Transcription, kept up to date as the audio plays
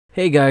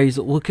Hey guys,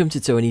 welcome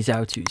to Tony's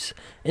How To's.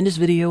 In this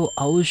video,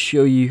 I will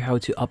show you how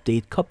to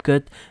update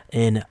CapCut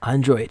in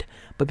Android.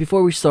 But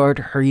before we start,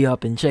 hurry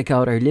up and check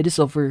out our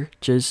latest offer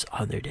just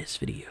under this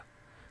video.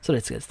 So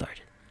let's get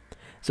started.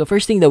 So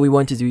first thing that we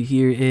want to do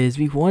here is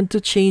we want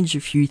to change a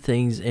few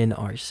things in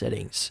our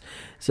settings.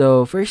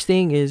 So first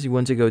thing is you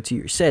want to go to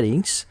your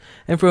settings,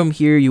 and from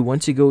here you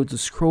want to go to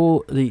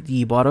scroll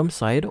the bottom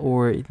side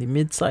or the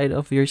mid side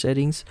of your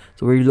settings.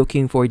 So we're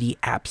looking for the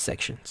apps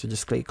section. So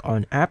just click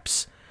on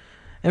apps.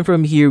 And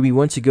from here, we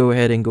want to go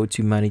ahead and go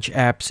to manage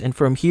apps. And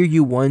from here,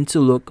 you want to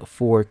look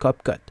for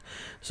CapCut.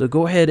 So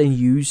go ahead and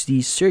use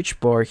the search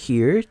bar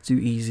here to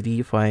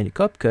easily find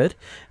CapCut.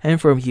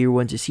 And from here,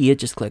 want to see it,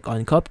 just click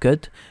on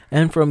CapCut.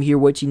 And from here,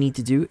 what you need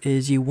to do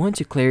is you want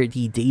to clear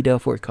the data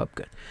for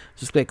CapCut.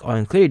 Just click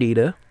on clear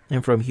data.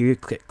 And from here,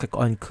 click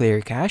on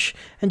clear cache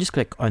and just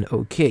click on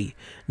OK.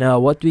 Now,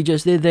 what we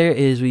just did there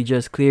is we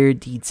just cleared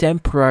the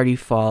temporary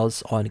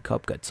files on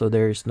CapCut. So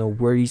there's no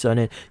worries on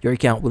it. Your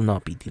account will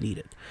not be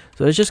deleted.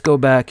 So let's just go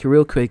back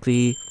real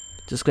quickly.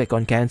 Just click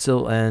on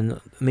cancel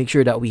and make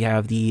sure that we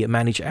have the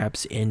manage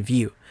apps in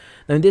view.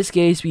 Now in this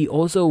case, we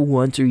also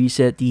want to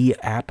reset the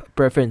app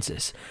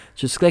preferences.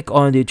 Just click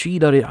on the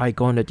three-dotted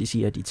icon that you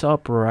see at the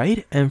top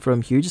right, and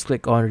from here just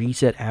click on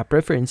reset app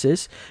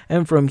preferences,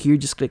 and from here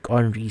just click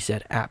on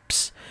reset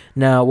apps.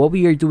 Now what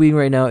we are doing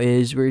right now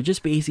is we're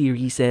just basically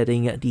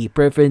resetting the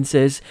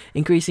preferences,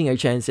 increasing our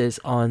chances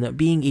on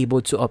being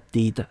able to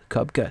update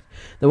CapCut.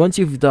 Now once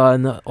you've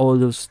done all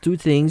those two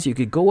things, you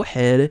could go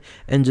ahead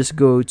and just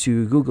go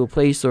to Google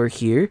Play Store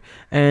here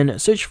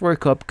and search for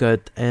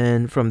CapCut,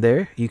 and from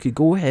there you could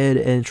go ahead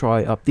and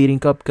try updating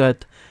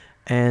CapCut,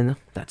 and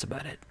that's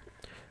about it.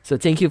 So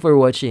thank you for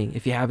watching.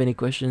 If you have any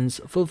questions,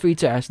 feel free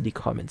to ask in the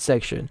comment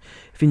section.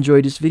 If you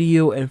enjoyed this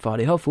video and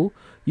found it helpful,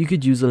 you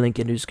could use the link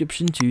in the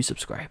description to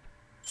subscribe.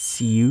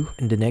 See you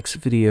in the next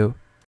video.